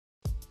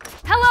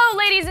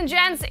Ladies and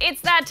gents, it's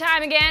that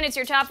time again. It's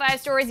your top 5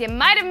 stories you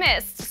might have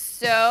missed,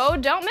 so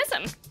don't miss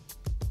them.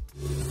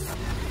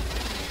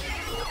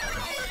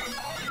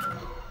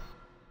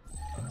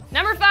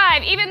 Number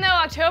 5, even though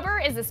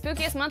October is the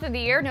spookiest month of the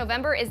year,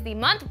 November is the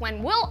month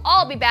when we'll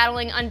all be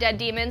battling undead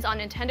demons on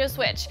Nintendo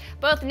Switch.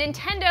 Both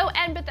Nintendo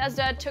and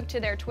Bethesda took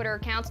to their Twitter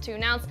accounts to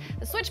announce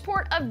the Switch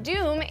port of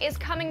Doom is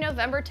coming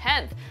November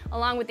 10th.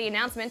 Along with the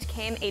announcement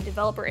came a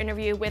developer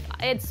interview with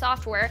id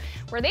Software,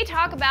 where they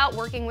talk about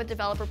working with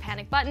developer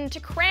Panic Button to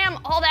cram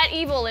all that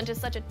evil into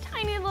such a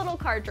tiny little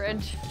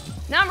cartridge.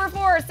 Number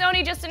 4,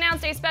 Sony just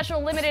announced a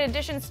special limited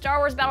edition Star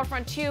Wars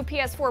Battlefront 2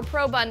 PS4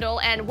 Pro bundle,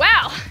 and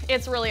wow,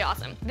 it's really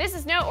awesome. This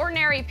is no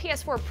ordinary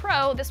PS4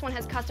 Pro, this one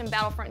has custom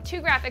Battlefront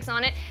 2 graphics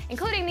on it,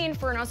 including the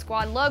Inferno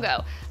Squad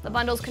logo. The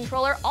bundle's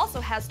controller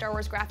also has Star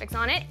Wars graphics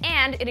on it,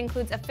 and it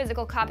includes a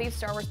physical copy of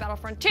Star Wars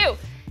Battlefront 2.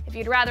 If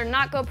you'd rather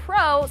not go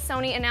pro,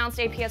 Sony announced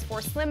a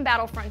PS4 Slim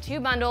Battlefront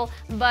 2 bundle,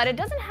 but it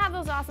doesn't have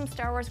those awesome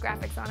Star Wars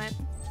graphics on it.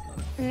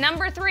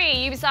 Number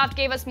 3, Ubisoft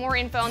gave us more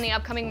info on the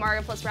upcoming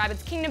Mario +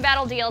 Rabbids Kingdom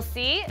Battle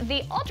DLC.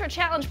 The Ultra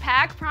Challenge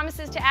Pack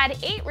promises to add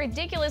 8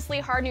 ridiculously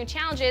hard new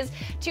challenges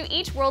to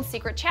each world's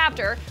secret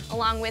chapter,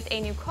 along with a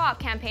new co-op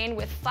campaign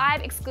with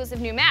 5 exclusive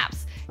new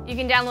maps. You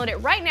can download it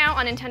right now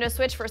on Nintendo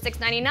Switch for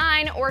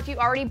 $6.99, or if you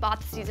already bought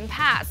the Season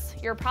Pass.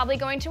 You're probably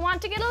going to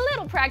want to get a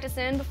little practice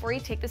in before you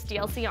take this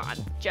DLC on.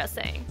 Just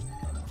saying.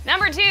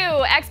 Number 2,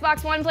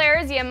 Xbox One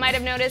players, you might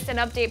have noticed an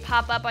update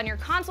pop up on your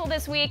console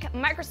this week.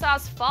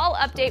 Microsoft's fall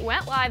update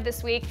went live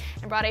this week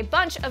and brought a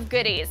bunch of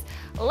goodies,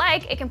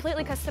 like a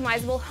completely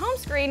customizable home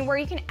screen where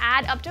you can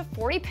add up to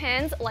 40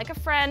 pins, like a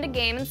friend, a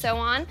game, and so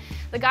on.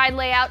 The guide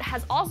layout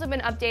has also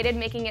been updated,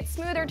 making it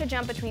smoother to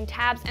jump between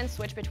tabs and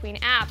switch between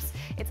apps.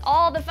 It's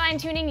all the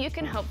fine-tuning you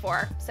can hope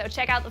for, so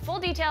check out the full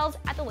details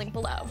at the link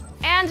below.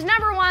 And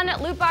number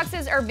 1, loot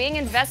boxes are being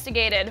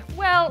investigated.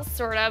 Well,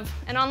 sort of.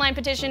 An online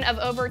petition of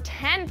over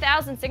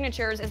 10,000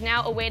 signatures is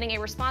now awaiting a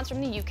response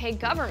from the UK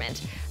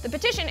government. The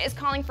petition is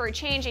calling for a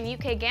change in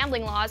UK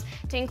gambling laws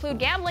to include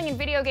gambling in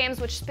video games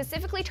which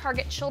specifically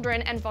target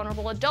children and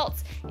vulnerable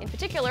adults, in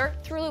particular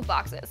through loot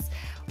boxes.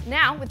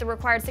 Now, with the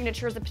required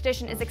signatures, the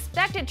petition is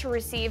expected to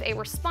receive a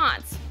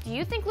response. Do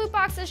you think loot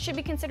boxes should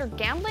be considered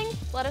gambling?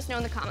 Let us know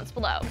in the comments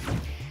below.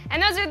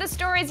 And those are the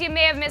stories you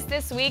may have missed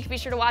this week. Be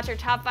sure to watch our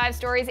top 5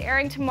 stories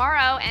airing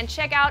tomorrow, and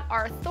check out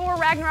our Thor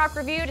Ragnarok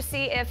review to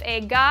see if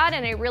a god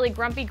and a really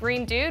grumpy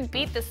green dude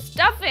beat the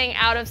stuffing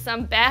out of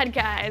some bad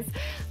guys.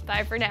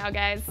 Bye for now,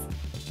 guys.